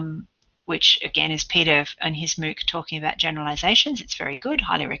 which again is Peter and his MOOC talking about generalizations. It's very good,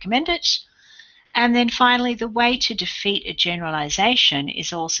 highly recommend it. And then finally, the way to defeat a generalization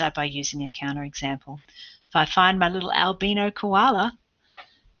is also by using a counterexample. If I find my little albino koala,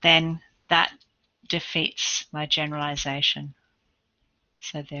 then that defeats my generalization.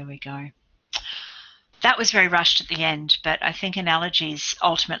 So there we go. That was very rushed at the end, but I think analogies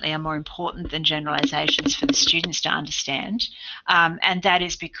ultimately are more important than generalizations for the students to understand. And that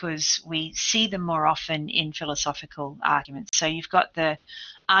is because we see them more often in philosophical arguments. So you've got the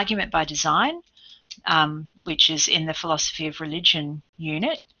argument by design, which is in the philosophy of religion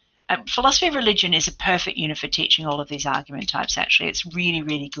unit. Philosophy of religion is a perfect unit for teaching all of these argument types, actually. It's really,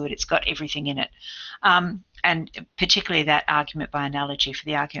 really good. It's got everything in it. And particularly that argument by analogy for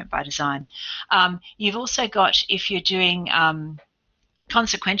the argument by design. You've also got, if you're doing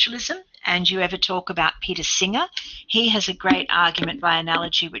consequentialism and you ever talk about Peter Singer, he has a great argument by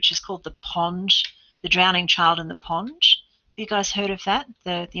analogy which is called the pond, the drowning child in the pond. Have you guys heard of that?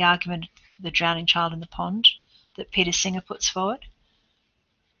 The argument, the drowning child in the pond that Peter Singer puts forward?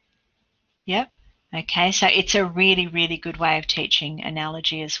 Yep. Okay, so it's a really, really good way of teaching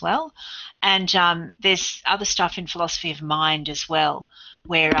analogy as well. And there's other stuff in philosophy of mind as well,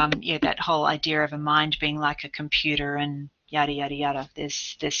 where that whole idea of a mind being like a computer and yada, yada, yada.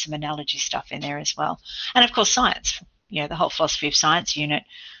 There's some analogy stuff in there as well. And of course science, the whole philosophy of science unit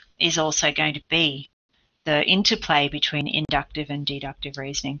is also going to be the interplay between inductive and deductive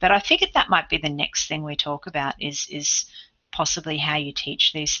reasoning. But I figured that might be the next thing we talk about is possibly how you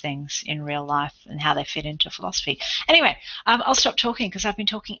teach these things in real life and how they fit into philosophy. Anyway, I'll stop talking because I've been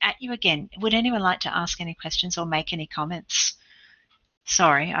talking at you again. Would anyone like to ask any questions or make any comments?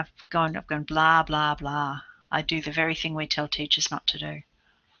 Sorry, I've gone blah, blah, blah. I do the very thing we tell teachers not to do.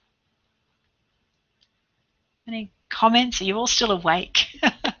 Any comments? Are you all still awake?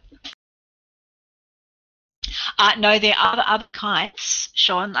 No, there are other kinds,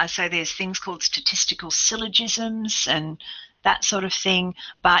 Sean. So there's things called statistical syllogisms and that sort of thing,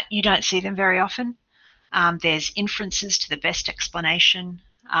 but you don't see them very often. There's inferences to the best explanation.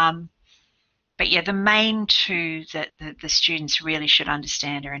 But yeah, the main two that the students really should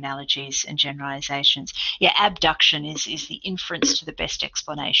understand are analogies and generalizations. Yeah, abduction is the inference to the best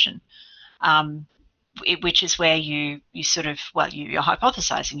explanation, which is where you sort of, you're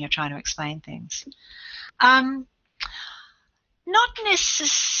hypothesizing, you're trying to explain things. Not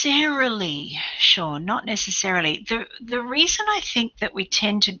necessarily, Sean, not necessarily. The reason I think that we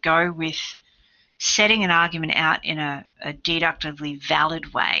tend to go with setting an argument out in a deductively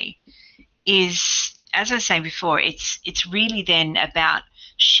valid way is, as I was saying before, it's really then about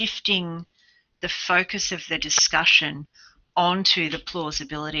shifting the focus of the discussion onto the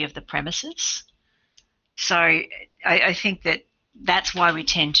plausibility of the premises. So I think that's why we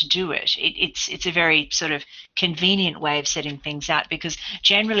tend to do it. It's a very sort of convenient way of setting things out, because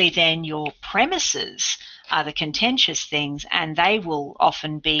generally then your premises are the contentious things, and they will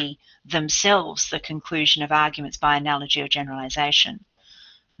often be themselves the conclusion of arguments by analogy or generalization.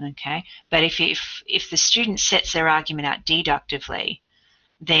 Okay, but if the student sets their argument out deductively,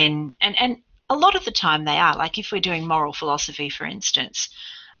 then and a lot of the time they are, like if we're doing moral philosophy, for instance,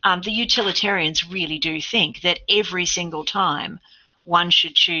 the utilitarians really do think that every single time one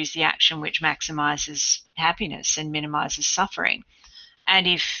should choose the action which maximizes happiness and minimizes suffering. And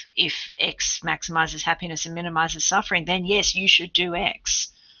if X maximizes happiness and minimizes suffering, then yes, you should do X.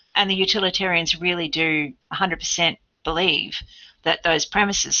 And the utilitarians really do 100% believe that those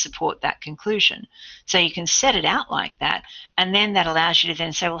premises support that conclusion. So you can set it out like that, and then that allows you to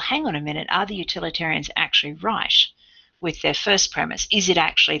then say, well, hang on a minute, are the utilitarians actually right with their first premise? Is it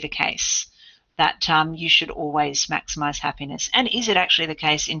actually the case that you should always maximize happiness? And is it actually the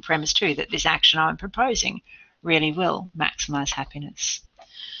case in premise 2 that this action I'm proposing really will maximize happiness?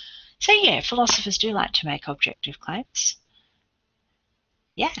 So yeah, philosophers do like to make objective claims.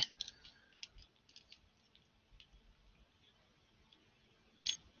 Yeah.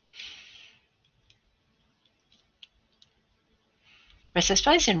 Whereas I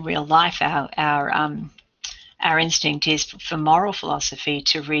suppose in real life our instinct is for moral philosophy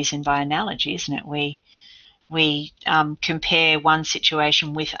to reason by analogy, isn't it? We compare one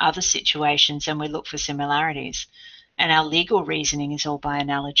situation with other situations and we look for similarities. And our legal reasoning is all by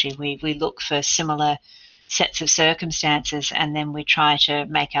analogy. We look for similar sets of circumstances, and then we try to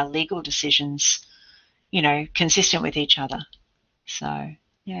make our legal decisions, consistent with each other. So,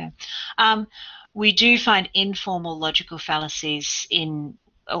 yeah. We do find informal logical fallacies in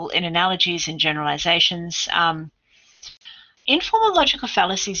analogies and generalizations. Informal logical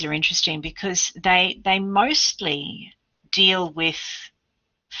fallacies are interesting because they mostly deal with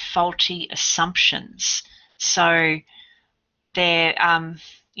faulty assumptions. So they're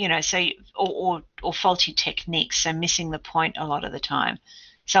or faulty techniques, so missing the point a lot of the time.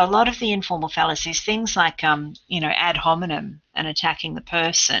 So a lot of the informal fallacies, things like ad hominem and attacking the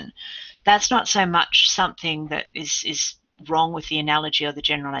person, that's not so much something that is wrong with the analogy or the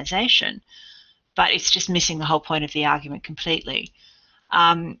generalization, but it's just missing the whole point of the argument completely.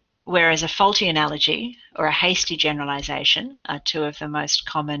 Whereas a faulty analogy or a hasty generalization are two of the most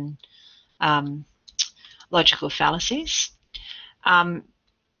common logical fallacies.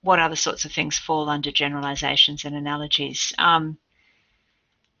 What other sorts of things fall under generalizations and analogies?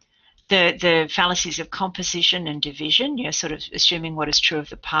 The fallacies of composition and division, sort of assuming what is true of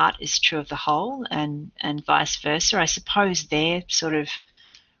the part is true of the whole, and vice versa. I suppose they're sort of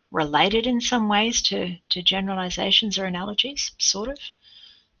related in some ways to generalizations or analogies, sort of.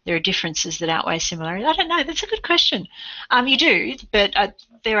 There are differences that outweigh similarities. I don't know. That's a good question. You do, but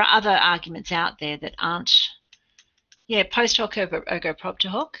there are other arguments out there that aren't. Yeah, post hoc ergo propter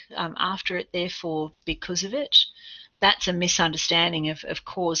hoc. After it, therefore, because of it. That's a misunderstanding of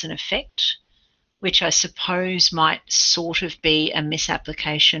cause and effect, which I suppose might sort of be a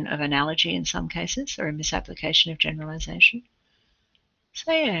misapplication of analogy in some cases, or a misapplication of generalization.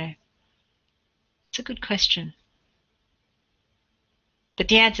 So yeah, it's a good question. But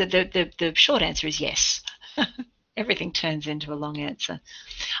the answer, the short answer is yes. Everything turns into a long answer.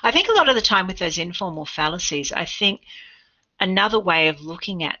 I think a lot of the time with those informal fallacies, I think another way of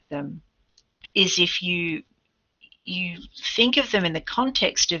looking at them is if you think of them in the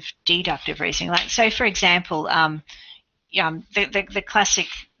context of deductive reasoning. Like, so for example, the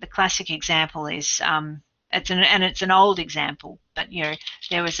classic example is it's an old example, but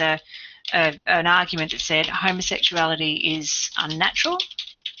there was an argument that said homosexuality is unnatural,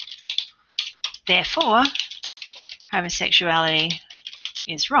 therefore homosexuality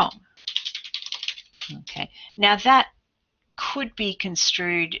is wrong. Okay, now that could be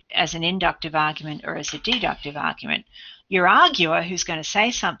construed as an inductive argument or as a deductive argument. Your arguer, who's going to say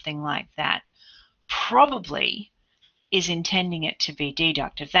something like that, probably is intending it to be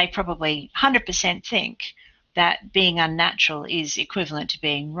deductive. They probably 100% think that being unnatural is equivalent to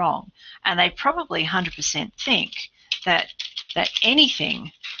being wrong. And they probably 100% think that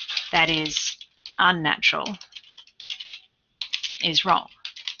anything that is unnatural is wrong.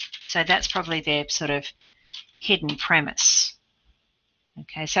 So that's probably their sort of hidden premise.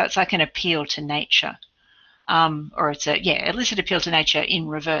 Okay, so it's like an appeal to nature, or it's a illicit appeal to nature in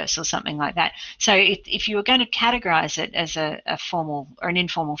reverse or something like that. So if you were going to categorize it as a formal or an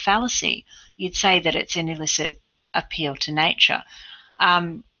informal fallacy, you'd say that it's an illicit appeal to nature.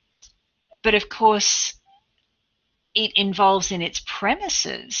 But of course, it involves in its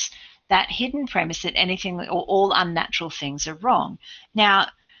premises that hidden premise that anything or all unnatural things are wrong. Now,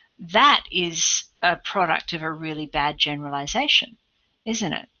 that is a product of a really bad generalization,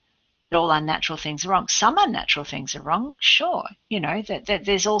 isn't it? That all unnatural things are wrong. Some unnatural things are wrong, sure. That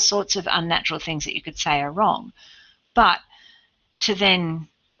there's all sorts of unnatural things that you could say are wrong. But to then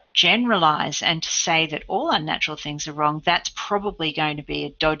generalize and to say that all unnatural things are wrong, that's probably going to be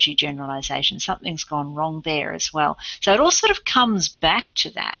a dodgy generalization. Something's gone wrong there as well. So it all sort of comes back to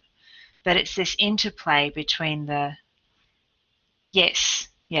that. But it's this interplay between the yes,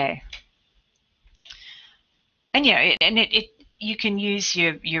 yeah. And you can use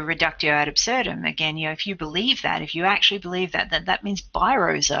your reductio ad absurdum again. If you believe that, if you actually believe that, that means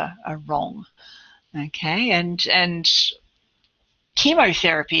biros are wrong. Okay, and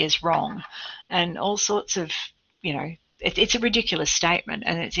chemotherapy is wrong, and all sorts of, it's a ridiculous statement,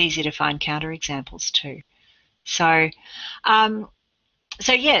 and it's easy to find counterexamples too. So,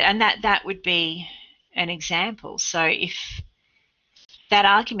 yeah, and that would be an example. So if that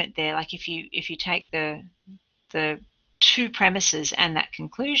argument there, like if you take the two premises and that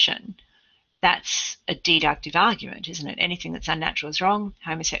conclusion, that's a deductive argument, isn't it? Anything that's unnatural is wrong.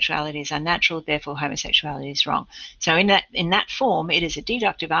 Homosexuality is unnatural, therefore homosexuality is wrong. So in that form, it is a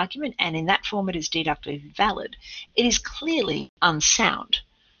deductive argument, and in that form, it is deductively valid. It is clearly unsound,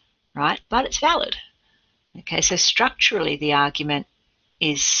 right? But it's valid. Okay, so structurally, the argument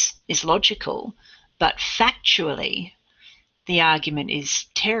is logical, but factually, the argument is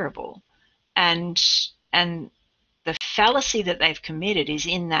terrible, and the fallacy that they've committed is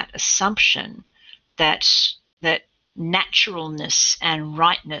in that assumption that naturalness and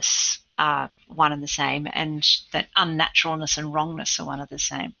rightness are one and the same, and that unnaturalness and wrongness are one and the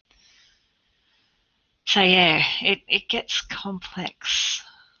same. So yeah, it gets complex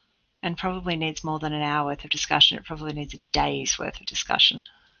and probably needs more than an hour worth of discussion. It probably needs a day's worth of discussion.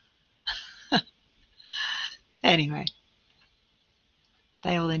 Anyway,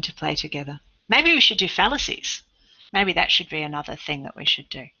 they all interplay together. Maybe we should do fallacies. Maybe that should be another thing that we should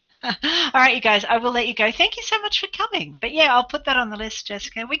do. All right, you guys, I will let you go. Thank you so much for coming. But yeah, I'll put that on the list,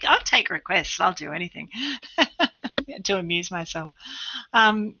 Jessica. I'll take requests. I'll do anything to amuse myself.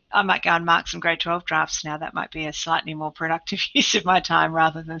 I might go and mark some grade 12 drafts now. That might be a slightly more productive use of my time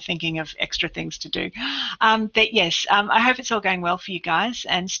rather than thinking of extra things to do. But yes, I hope it's all going well for you guys,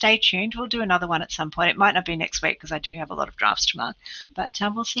 and stay tuned. We'll do another one at some point. It might not be next week because I do have a lot of drafts to mark, but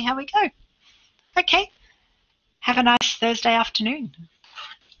we'll see how we go. Okay. Have a nice Thursday afternoon.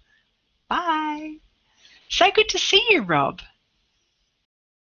 Bye. So good to see you, Rob.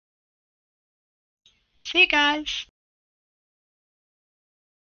 See you guys.